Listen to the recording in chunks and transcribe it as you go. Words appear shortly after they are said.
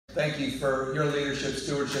Thank you for your leadership,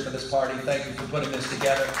 stewardship of this party. Thank you for putting this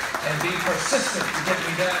together and being persistent to get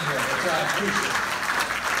me down here, which I appreciate.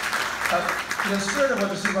 The spirit of what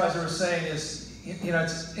the supervisor was saying is,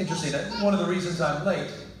 it's interesting that one of the reasons I'm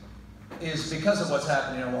late is because of what's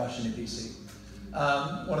happening in Washington, D.C.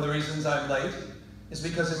 One of the reasons I'm late is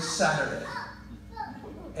because it's Saturday.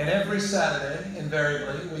 And every Saturday,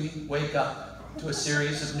 invariably, we wake up to a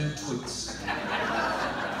series of new tweets.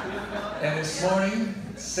 And this morning,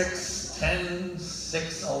 6:10,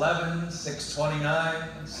 6:11,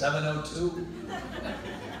 6:29, 7:02,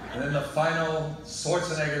 and then the final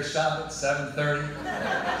Schwarzenegger shot at 7:30.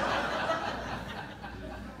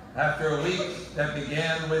 After a week that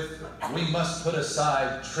began with, we must put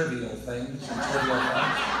aside trivial things and trivial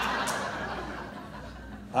things,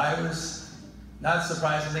 I was not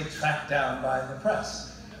surprisingly tracked down by the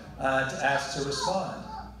press to ask to respond.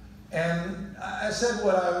 And I said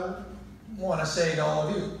what I want to say to all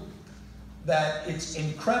of you, that it's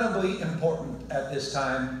incredibly important at this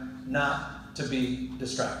time not to be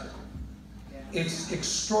distracted. It's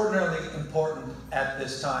extraordinarily important at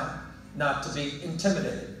this time not to be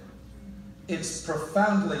intimidated. It's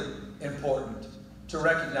profoundly important to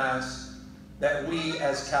recognize that we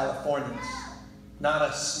as Californians, not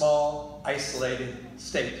a small, isolated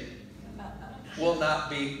state, will not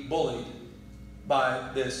be bullied by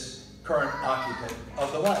this current occupant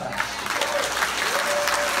of the White House.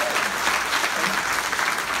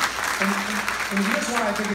 And here's why I think